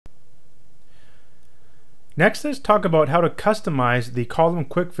Next, let's talk about how to customize the column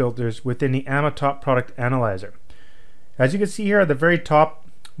quick filters within the Amatop Product Analyzer. As you can see here at the very top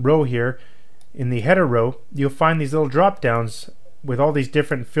row here, in the header row, you'll find these little drop downs with all these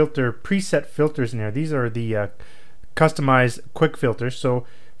different preset filters in there. These are the customized quick filters. So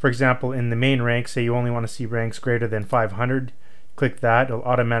for example, in the main rank, say you only want to see ranks greater than 500, click that, it'll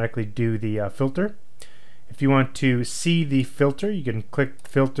automatically do the filter. If you want to see the filter, you can click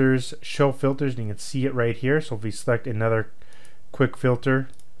filters, show filters, and you can see it right here. So if we select another quick filter,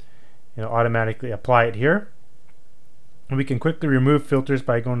 it'll automatically apply it here. And we can quickly remove filters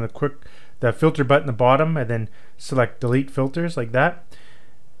by going to the filter button at the bottom and then select delete filters like that.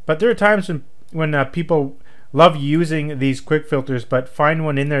 But there are times when people love using these quick filters but find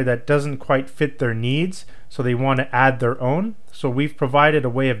one in there that doesn't quite fit their needs, so they want to add their own. So we've provided a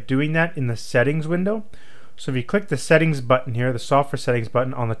way of doing that in the settings window. So if you click the settings button here, the software settings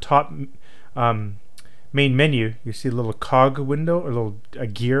button on the top main menu, you see a little cog window, or a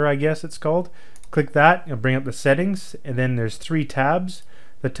gear I guess it's called. Click that, it'll bring up the settings, and then there's 3 tabs.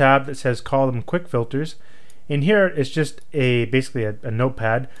 The tab that says column quick filters. In here it's just basically a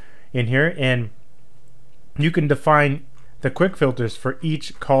notepad in here, and you can define the quick filters for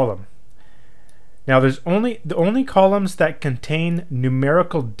each column. Now the only columns that contain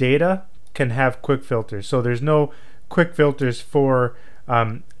numerical data can have quick filters. So there's no quick filters for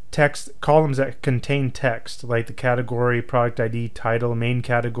text columns that contain text, like the category, product ID, title, main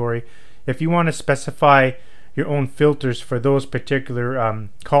category. If you want to specify your own filters for those particular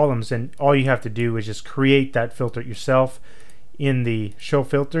columns, then all you have to do is just create that filter yourself. In the show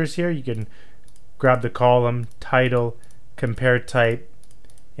filters here, you can grab the column, title, compare type,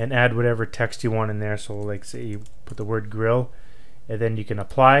 and add whatever text you want in there. So like say you put the word grill, and then you can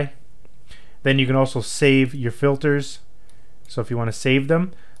apply. Then you can also save your filters, so if you want to save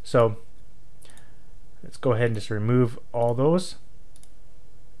them. So let's go ahead and just remove all those.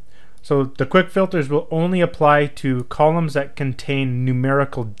 So the quick filters will only apply to columns that contain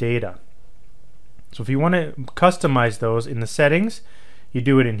numerical data. So if you want to customize those in the settings, you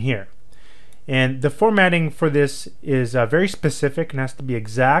do it in here. And the formatting for this is very specific and has to be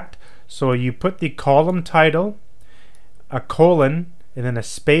exact. So you put the column title, a colon, and then a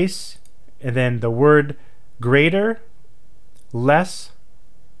space, and then the word greater, less,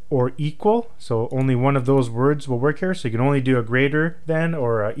 or equal. So only one of those words will work here. So you can only do a greater than,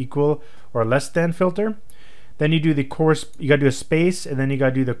 or a equal, or less than filter. Then you do you got to do a space, and then you got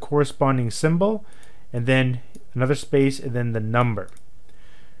to do the corresponding symbol, and then another space, and then the number.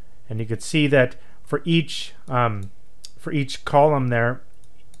 And you can see that for each column there,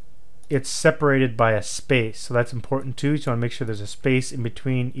 it's separated by a space. So that's important too. So you want to make sure there's a space in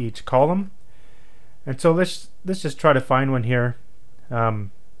between each column. And so let's just try to find one here. So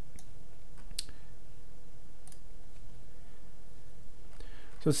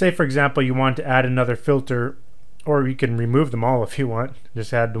say for example you want to add another filter, or you can remove them all if you want,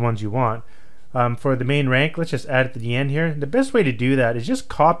 just add the ones you want. For the main rank, let's just add it to the end here. The best way to do that is just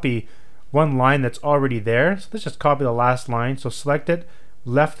copy one line that's already there. So let's just copy the last line. So select it,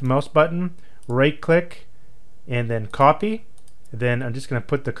 left mouse button, right click, and then copy. Then I'm just going to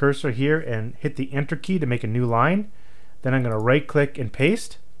put the cursor here and hit the enter key to make a new line. Then I'm going to right click and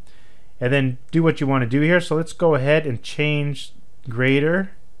paste, and then do what you want to do here. So let's go ahead and change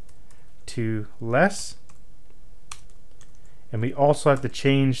greater to less, and we also have to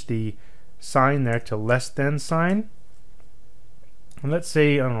change the sign there to less than sign, and let's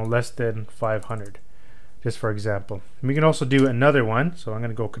say I don't know, less than 500, just for example. And we can also do another one. So I'm going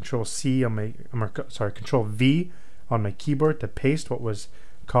to go Control C on my Control V on my keyboard to paste what was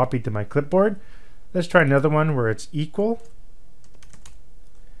copied to my clipboard. Let's try another one where it's equal.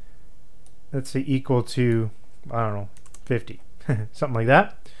 Let's say equal to, I don't know, 50, something like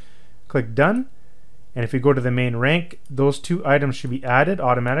that. Click done. And if we go to the main rank, those 2 items should be added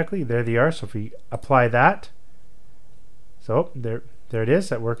automatically. There they are. So if we apply that, so there it is.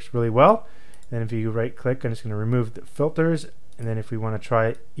 That works really well. And if you right click, I'm just going to remove the filters. And then if we want to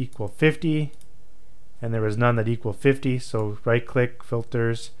try equal 50, and there was none that equal 50, so right click,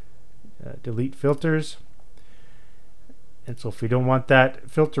 filters, delete filters. And so if we don't want that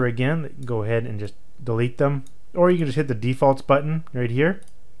filter again, go ahead and just delete them. Or you can just hit the defaults button right here.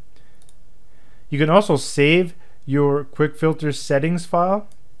 You can also save your quick filters settings file.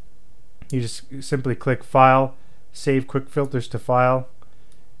 You just simply click File, Save Quick Filters to File,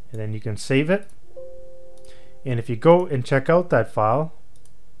 and then you can save it. And if you go and check out that file,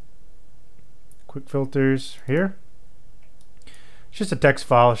 quick filters here, it's just a text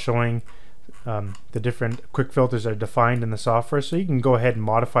file showing the different quick filters are defined in the software, so you can go ahead and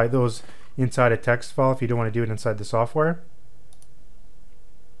modify those inside a text file if you don't want to do it inside the software.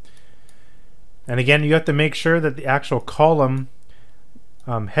 And again, you have to make sure that the actual column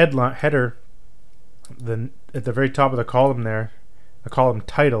header, at the very top of the column there, the column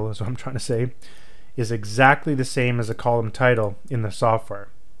title is what I'm trying to say, is exactly the same as the column title in the software.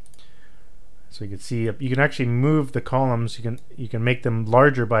 So you can see you can actually move the columns. You can make them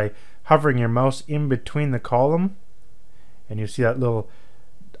larger by hovering your mouse in between the column, and you see that little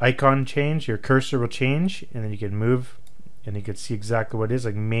icon change. Your cursor will change, and then you can move, and you can see exactly what it is,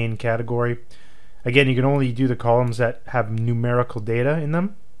 like main category. Again, you can only do the columns that have numerical data in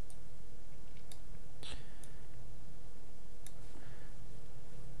them.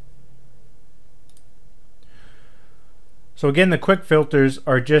 So again, the quick filters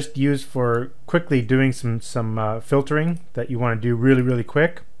are just used for quickly doing some filtering that you want to do really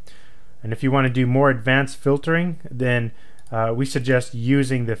quick. And if you want to do more advanced filtering, then we suggest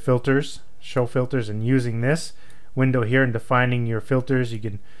using the filters, show filters, and using this window here and defining your filters. You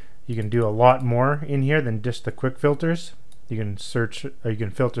can do a lot more in here than just the quick filters. You can search, or you can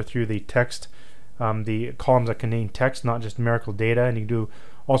filter through the text, the columns that contain text, not just numerical data, and you can do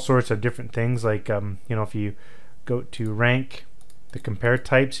all sorts of different things. Like you know, if you go to rank the compare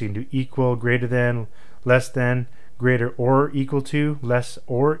types, you can do equal, greater than, less than, greater or equal to, less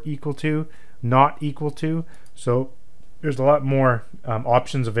or equal to, not equal to. So there's a lot more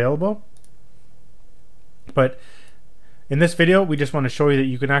options available. But in this video, we just want to show you that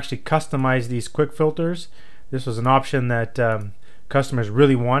you can actually customize these quick filters. This was an option that customers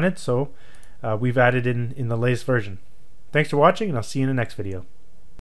really wanted, so we've added in the latest version. Thanks for watching, and I'll see you in the next video.